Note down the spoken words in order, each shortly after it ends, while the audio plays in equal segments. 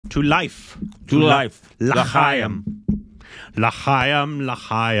to life. To life. L'chaim.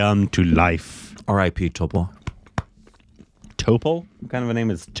 L'chaim to life. R.I.P. Topol. Topol? What kind of a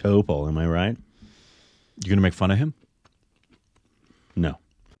name is Topol? Am I right? You gonna make fun of him? No.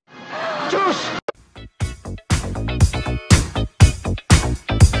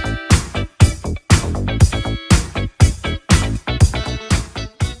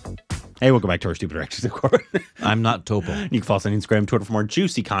 Hey, welcome back to our Stupid Reactions of Corbin. I'm not Topol. You can follow us on Instagram, Twitter for more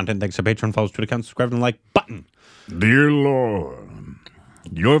juicy content. Thanks to Patreon. Follow us Twitter account, subscribe, and like button. Dear Lord,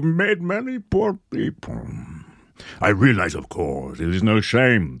 you have made many poor people. I realize, of course, it is no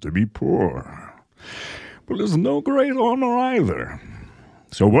shame to be poor. But it's no great honor either.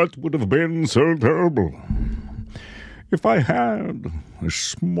 So what would have been so terrible if I had a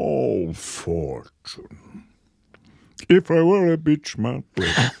small fortune? If I were a bitch man.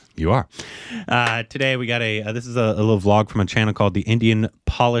 You are. Today we got this is a little vlog from a channel called the Indian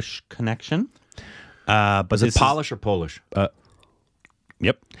Polish Connection. But Is it Polish or Polish?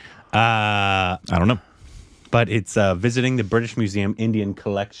 Yep. I don't know. But it's visiting the British Museum Indian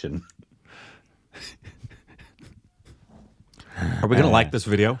Collection. Are we going to like this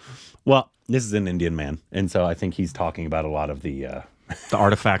video? Well, this is an Indian man, and so I think he's talking about a lot of the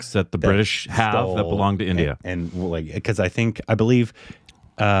artifacts that the British have that belong to India. And like, because I believe,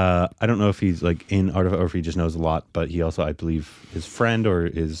 I don't know if he's like in art or if he just knows a lot, but he also, I believe, his friend or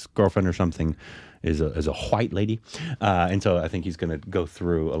his girlfriend or something is a white lady, and so I think he's gonna go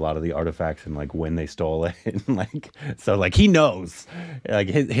through a lot of the artifacts and like when they stole it, and like so like he knows, like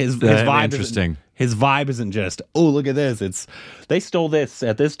his vibe. Interesting. His vibe isn't just, oh, look at this. It's they stole this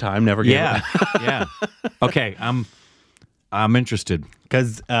at this time, never gave it. Yeah. Okay, I'm interested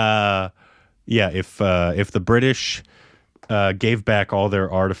because if the British gave back all their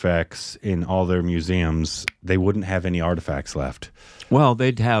artifacts in all their museums, they wouldn't have any artifacts left. Well,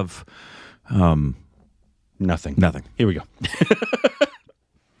 they'd have nothing. Nothing. Here we go.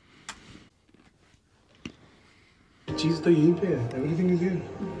 चीज तो यहीं पे है. Everything is here.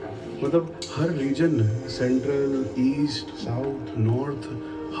 मतलब हर reason, central, east, south, north,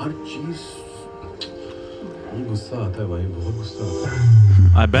 हर चीज. गुस्सा आता है भाई, बहुत गुस्सा आता है.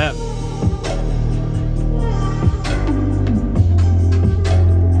 I bet.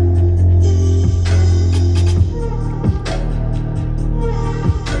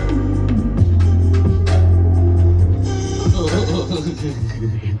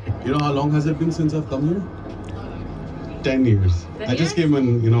 You know how long has it been since I've come here? 10 years. I just came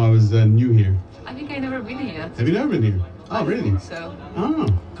when, I was new here. I think I've never been here. Have you never been here? Oh, really? So.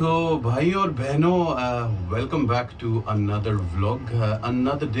 So, bhai aur behno, welcome back to another vlog.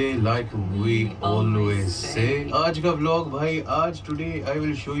 Another day like we always say. Aaj ka vlog, bhai, today I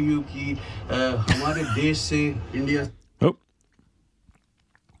will show you ki hamare desh se, India.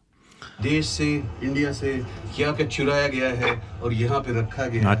 देश से, India से क्या क्या चुराया गया है और यहाँ पे रखा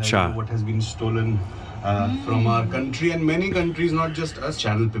गया है. What has been stolen from our country and many countries, not just us.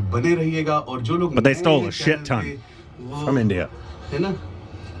 Channel पे बने रहिएगा और जो लोग But they stole a shit ton from India. है ना?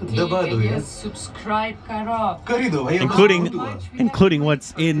 दबा दो यार. Subscribe करो. कर ही दो भाई. Including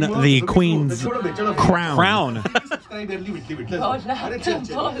what's in the Queen's crown.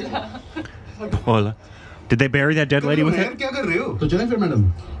 Hola. Did they bury that dead lady with it? क्या कर रहे हो? तो चलें फिर madam.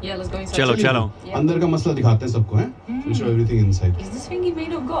 Yeah, let's go inside. चलो. अंदर का मसला दिखाते हैं सबको, हैं? We show everything inside. Is this thingy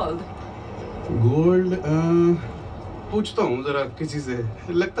made of gold? Gold, पूछता हूँ जरा किसी से.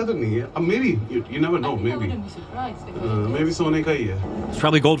 लगता तो नहीं है. Maybe you never know. Maybe. I wouldn't be surprised. Maybe सोने का ही है. It's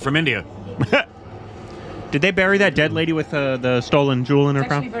probably gold from India. Did they bury that dead lady with the stolen jewel in her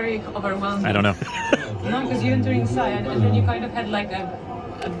crown? It's actually very overwhelming. I don't know. No, because you enter inside and then you kind of had like a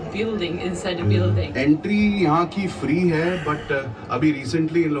building inside a building. Entry यहाँ की free है, but अभी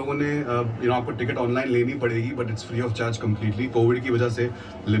recently इन लोगों ने आपको ticket online लेनी पड़ेगी, but it's free of charge completely. Covid की वजह से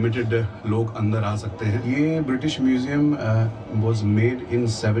limited लोग अंदर आ सकते हैं. ये British Museum was made in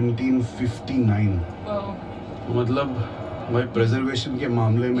 1759. Wow. मतलब भाई preservation के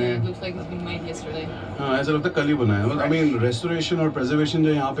मामले में. Yeah, it looks like it's been made yesterday. हाँ, ऐसा लगता है कल ही बनाया है. I mean restoration और preservation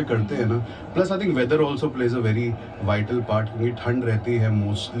जो यहाँ पे करते हैं ना. Plus I think weather also plays a very vital part क्योंकि ठंड रहती है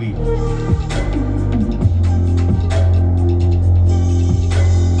mostly.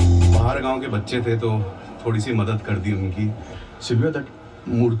 बाहर गांव के बच्चे थे तो थोड़ी सी मदद कर दी उनकी. Sylvia, that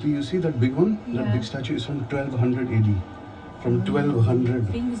Murthy you see that big one? Yeah. That big statue is from 1200 AD. From 1200.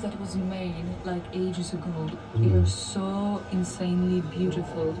 Things that was made like ages ago. They are so insanely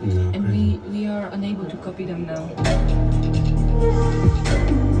beautiful, Yeah, and we are unable to copy them now.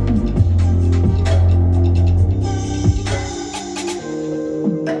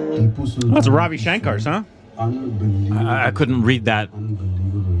 That's Ravi Shankar's, huh? Unbelievable. I couldn't read that.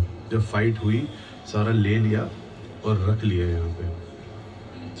 Unbelievable. जब fight हुई सारा ले लिया और रख लिया यहाँ पे.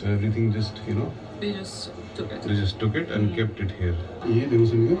 So everything just They just took it. they just took it and kept it here. ये देखो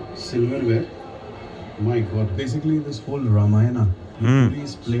सुनिए silverware. My God, basically this whole Ramayana पूरी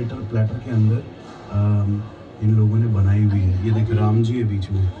इस platter के अंदर इन लोगों ने बनाई हुई है. ये देख राम जी है बीच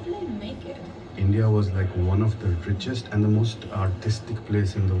में. How did they make it? India was like one of the richest and the most artistic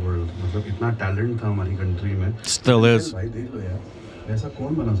place in the world. मतलब इतना talent था हमारी country में. Still is. भाई देख लो यार, ऐसा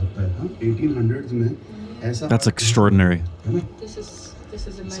कौन बना सकता है? हाँ, 1800s में ऐसा. That's extraordinary. है ना? This is Sad,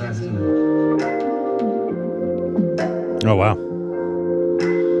 amazing. isn't it? Oh wow.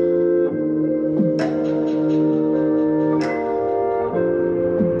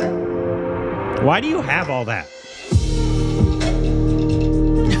 Why do you have all that?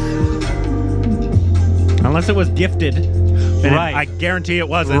 Unless it was gifted. And Right. I guarantee it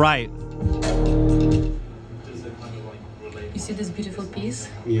wasn't. Right. You see this beautiful piece?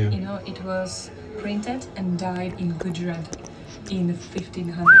 Yeah. You know, it was printed and dyed in Gujarat in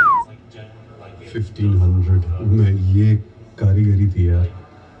 1500. 1500 में ये कारीगरी थी यार.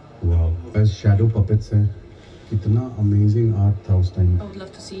 Wow. As shadow puppets है. कितना amazing art था उस time. I would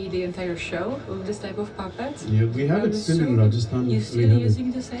love to see the entire show of this type of puppets. Yeah, we have it still in Rajasthan. You're We still have it. using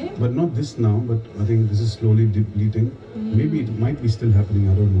the same? But not this now, but I think this is slowly depleting. Maybe it might be still happening,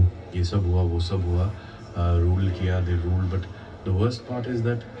 I don't know. ये सब हुआ, वो सब हुआ, rule किया, they ruled, but the worst part is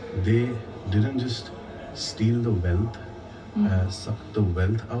that they didn't just steal the wealth, suck the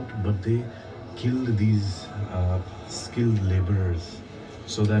wealth out, but they killed these skilled laborers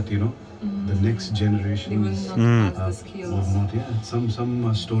so that, the next They generations will not pass the skills. would not,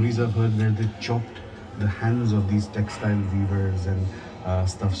 some stories I've heard where they chopped the hands of these textile weavers and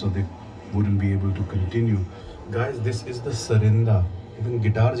stuff so they wouldn't be able to continue. Guys, this is the sarinda. Even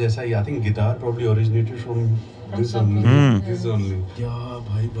guitar jaisa hi. I think guitar probably originated from this only. This only. क्या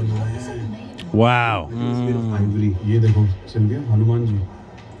भाई बनाया है? Wow. It's made of ivory. ये देखो Sylvia Hanuman ji.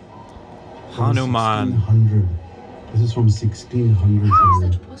 From Hanuman. 1600. This is from 1600. How is Sylvia.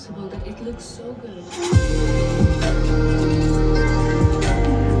 that possible that it looks so good?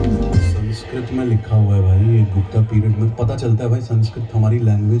 Sanskrit में लिखा हुआ है भाई. ये गुप्ता पीरियड में पता चलता है भाई संस्कृत हमारी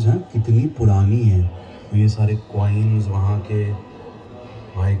लैंग्वेज है कितनी पुरानी है. ये सारे कॉइन्स वहाँ के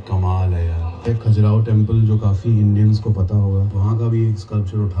भाई कमाल है यार. एक खजुराहो टेम्पल जो काफ़ी इंडियंस को पता होगा वहाँ का भी एक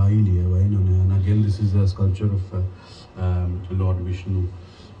स्कल्पचर उठा ही लिया भाई इन्होंने. And again this is the sculpture of Lord Vishnu.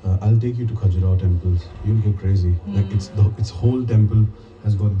 I'll take you to Khajuraho temples. You'll go crazy. Like its whole temple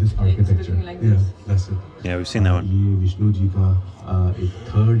has got this architecture. looking like Yeah, this. that's it. Yeah, we've seen that one. ये विष्णु जी का एक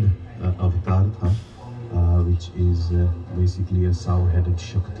third अवतार था, which is basically a sow-headed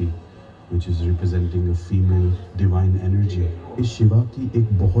Shakti, which is representing a female divine energy. इस शिवा की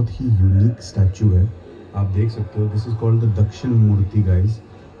एक बहुत ही unique statue है. आप देख सकते हो. This is called the दक्षिण मूर्ति guys.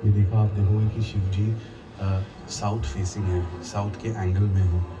 ये देखा आप देखोगे कि शिव जी साउथ फेसिंग है, साउथ के एंगल में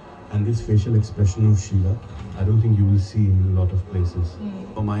है. And this facial expression of Shiva I don't think you will see in lot of places.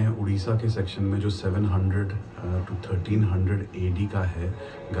 हमारे उड़ीसा के सेक्शन में जो 700 to 1300 AD का है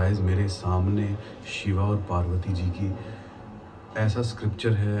गाइस, मेरे सामने शिवा और पार्वती जी की ऐसा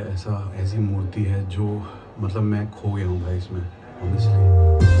स्क्रिप्चर है, ऐसी मूर्ति है जो मतलब मैं खो गया हूँ भाई इसमें honestly.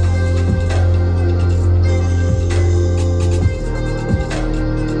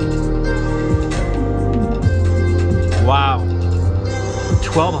 Wow.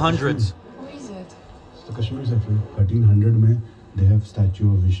 1200s. Who is it? So Kashmir section 1300 में they have statue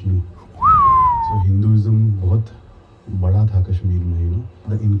of Vishnu. So Hinduism बहुत बड़ा था कश्मीर में.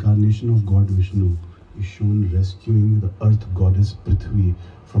 The incarnation of God Vishnu is shown rescuing the earth goddess Prithvi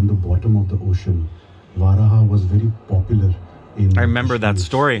from the bottom of the ocean. Varaha was very popular in. I remember that Kashmir.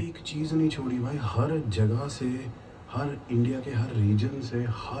 story. एक चीज नहीं छोड़ी भाई. हर जगह से, हर इंडिया के हर रीजन से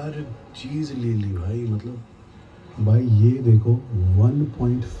हर चीज ले ली भाई. मतलब भाई ये देखो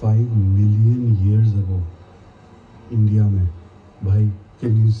 1.5 मिलियन years ago इंडिया में भाई.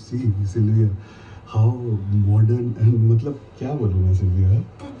 Can you see Sylvia how modern and मतलब क्या बोलूँ मैं Sylvia.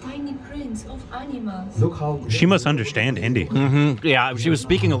 The tiny prints of animals. Look how She must understand Hindi. Yeah, she was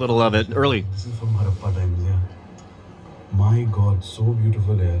speaking a little of it early. This is from Harappa times, yeah. My God, so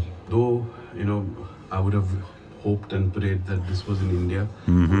beautiful here. Though I would have hoped and prayed that this was in India.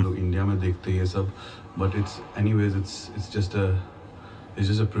 हम लोग India में देखते ये सब. But it's just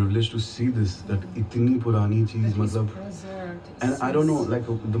a privilege to see this, that इतनी पुरानी चीज मतलब. Preserved. And I don't know, like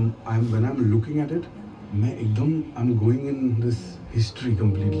when I'm looking at it, मैं एकदम I'm going in this history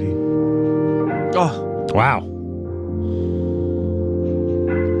completely. Oh, Wow.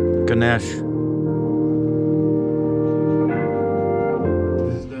 Ganesh.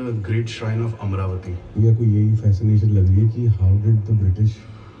 This is the great shrine of Amravati. मेरे को यही fascination लग रही है कि how did the British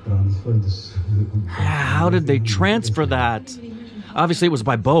transfer this. How did they transfer that? Obviously, it was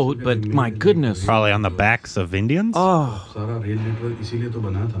by boat, but my goodness. Probably on the backs of Indians. Oh, सारा rail network इसीलिए तो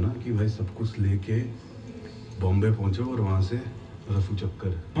बना था ना कि भाई सब कुछ लेके बॉम्बे पहुंचो और वहां से रफू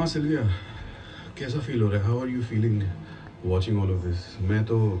चक्कर. हाँ सिल्विया, कैसा फील हो रहा है? How are you feeling watching all of this? मैं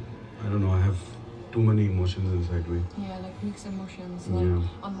तो I don't know, I have too many emotions inside me. Yeah, like mixed emotions. Like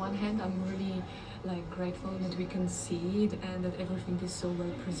Yeah. on one hand, I'm really like grateful that we can see it and that everything is so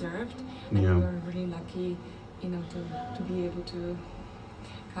well preserved, and Yeah. we're really lucky, you know, to be able to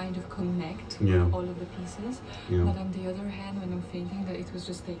kind of connect Yeah. with all of the pieces. Yeah. But on the other hand, when I'm thinking that it was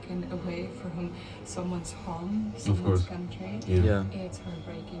just taken away from someone's home, someone's course. country, yeah. it's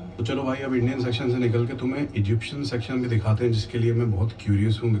heartbreaking. तो चलो भाई अब Indian section से निकल के तुम्हें Egyptian section भी दिखाते हैं, जिसके लिए मैं बहुत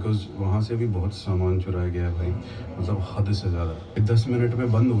क्यूरियस हूँ बिकॉज वहाँ से भी बहुत सामान चुराया गया है भाई, मतलब हद से ज़्यादा. 10 मिनट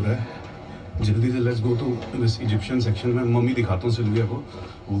में बंद हो रहा है, जल्दी से let's go to this Egyptian section में. मम्मी दिखाता हूँ सिल्विया को,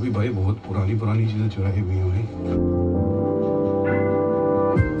 वो भी भाई बहुत पुरानी पुरानी चीज़ें चुराई हुई हैं भाई.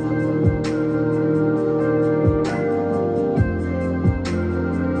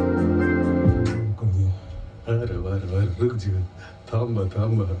 रुक जा, थांबा.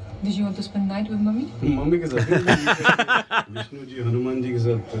 Did you want to spend night with mommy? Mummy के साथ विष्णु जी हनुमान जी के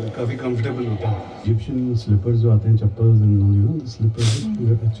साथ काफी कंफर्टेबल होता है. इजिप्शियन स्लीपर्स जो आते हैं, chappals and you know the slippers,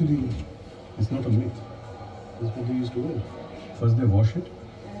 actually it's not a myth. This what they used to where. First they wash it,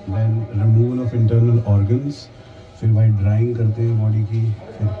 then removal of internal organs, फिर भाई ड्राइंग करते हैं बॉडी की,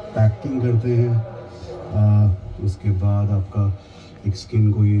 फिर पैकिंग करते हैं, उसके बाद आपका एक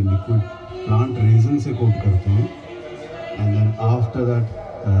स्किन को ये लिक्विड प्लांट रेजन से कोट करते हैं, and then after that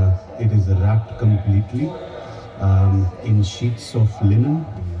it is wrapped completely in sheets of linen.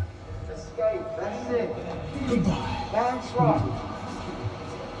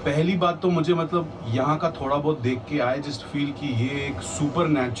 पहली बात तो मुझे मतलब यहाँ का थोड़ा बहुत देख के आए जस्ट फील कि ये एक super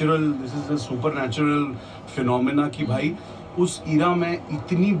natural, this is a super natural phenomena कि भाई उस इरा में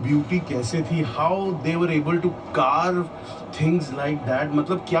इतनी ब्यूटी कैसे थी, how they were able to curve things like that.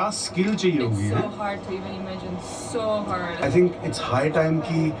 मतलब क्या स्किल चाहिए होगी. It's so hard to even imagine. So hard. I think it's high time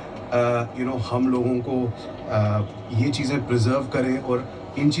कि यू नो हम लोगों को ये चीज़ें प्रिजर्व करें और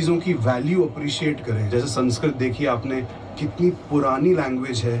इन चीज़ों की वैल्यू अप्रिशिएट करें. जैसे संस्कृत देखिए आपने, कितनी पुरानी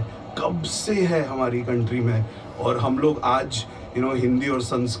लैंग्वेज है, कब से है हमारी कंट्री में, और हम लोग आज यू नो हिंदी और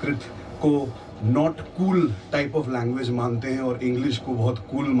संस्कृत को not cool type of language मानते हैं और इंग्लिश को बहुत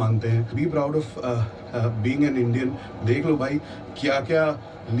कूल मानते हैं. Be proud of being an Indian. देख लो भाई क्या क्या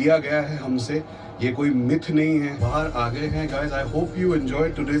लिया गया है हमसे, ये कोई मिथ नहीं है. बाहर आ गए हैं guys. I hope you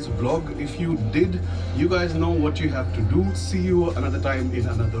enjoyed today's vlog. If you did, you guys know what you have to do. See you another time in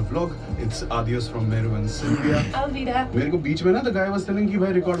another vlog. It's adios from Meru and Sylvia. Alvida. मेरे को बीच में ना the guy was telling कि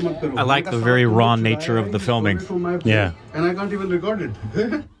भाई record मत करो. I like the very raw nature of the filming. Yeah. And I can't even record it.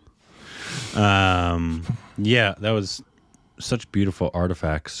 Yeah, that was such beautiful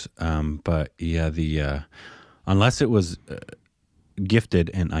artifacts. But yeah, unless it was gifted,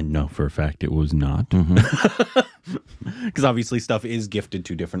 and I know for a fact it was not, because obviously stuff is gifted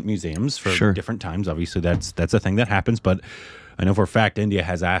to different museums for different times. Obviously, that's a thing that happens. But I know for a fact India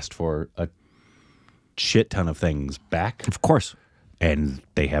has asked for a shit ton of things back, Of course. and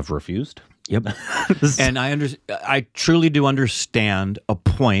they have refused. Yep. And I truly do understand a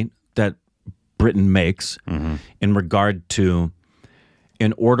point that Britain makes in regard to,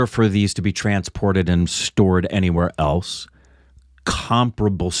 in order for these to be transported and stored anywhere else,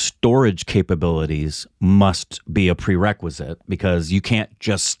 comparable storage capabilities must be a prerequisite, because you can't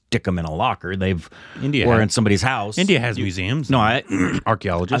just stick them in a locker. Or in somebody's house. India has museums. No,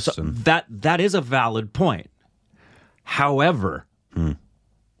 archaeologists. And that is a valid point. However,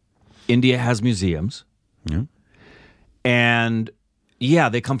 India has museums. Yeah. And yeah,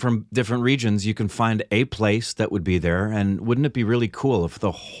 they come from different regions. You can find a place that would be there. And wouldn't it be really cool if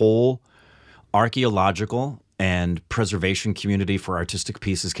the whole archaeological and preservation community for artistic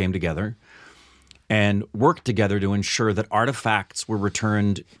pieces came together and worked together to ensure that artifacts were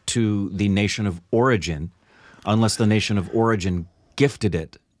returned to the nation of origin, unless the nation of origin gifted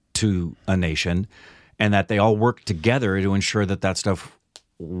it to a nation, and that they all worked together to ensure that that stuff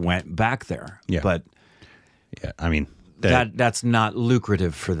went back there. Yeah. But yeah, I mean, that's not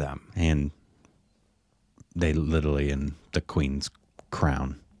lucrative for them. and they literally, in the Queen's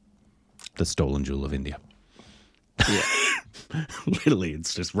crown, the stolen jewel of India. Yeah. Literally,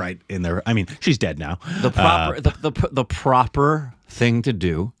 it's just right in there. I mean, she's dead now. The proper thing to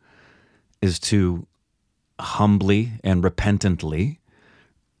do is to humbly and repentantly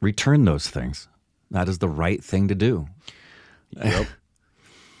return those things. That is the right thing to do. Yep.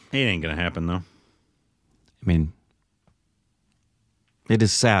 It ain't gonna happen though. I mean, It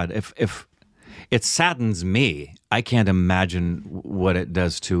is sad. If it saddens me, I can't imagine what it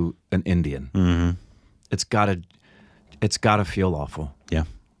does to an Indian. Mm-hmm. It's gotta feel awful. Yeah,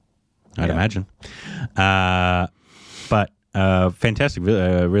 I'd imagine. But fantastic.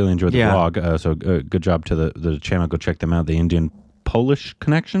 Really enjoyed the vlog. So good job to the channel. Go check them out. The Indian Polish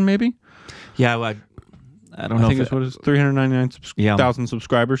connection, maybe. Yeah, well, I don't know. I think it's what is 399,000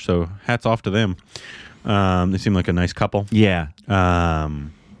 subscribers. So hats off to them. They seem like a nice couple. Yeah.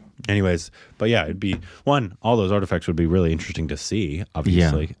 Anyways, but yeah, it'd be all those artifacts would be really interesting to see,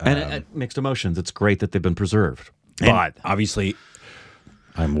 obviously. Yeah. And mixed emotions. It's great that they've been preserved. But obviously,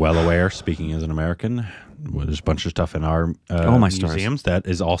 I'm well aware, speaking as an American, there's a bunch of stuff in our museums that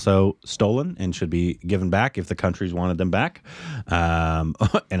is also stolen and should be given back if the countries wanted them back. And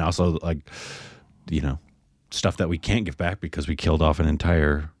also, like, you know, stuff that we can't give back because we killed off an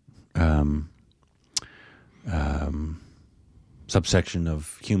entire subsection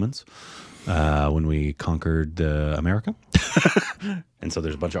of humans when we conquered America. And so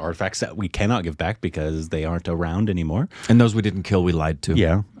there's a bunch of artifacts that we cannot give back because they aren't around anymore. And those we didn't kill, we lied to.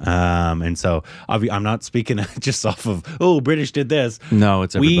 Yeah. And so I'm not speaking just off of, British did this. No,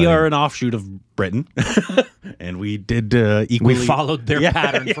 it's everybody. We are an offshoot of Britain. And we did equally. We followed their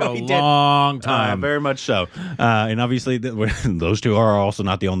pattern for a long time. Very much so. And obviously, those two are also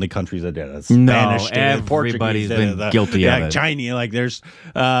not the only countries that did it. Spanish did it, everybody's been guilty of it. China, like there's,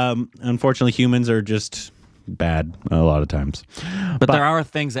 unfortunately, humans are just bad a lot of times. But there are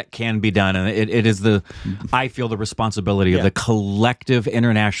things that can be done, and it is I feel the responsibility of the collective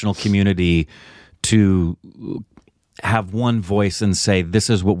international community to have one voice and say, this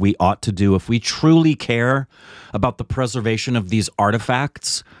is what we ought to do. If we truly care about the preservation of these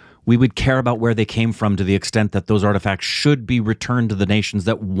artifacts, we would care about where they came from to the extent that those artifacts should be returned to the nations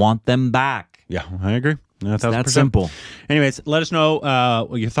that want them back. Yeah, I agree. It's that simple. Anyways, let us know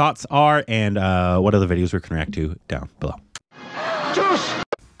what your thoughts are and what other videos we can react to down below.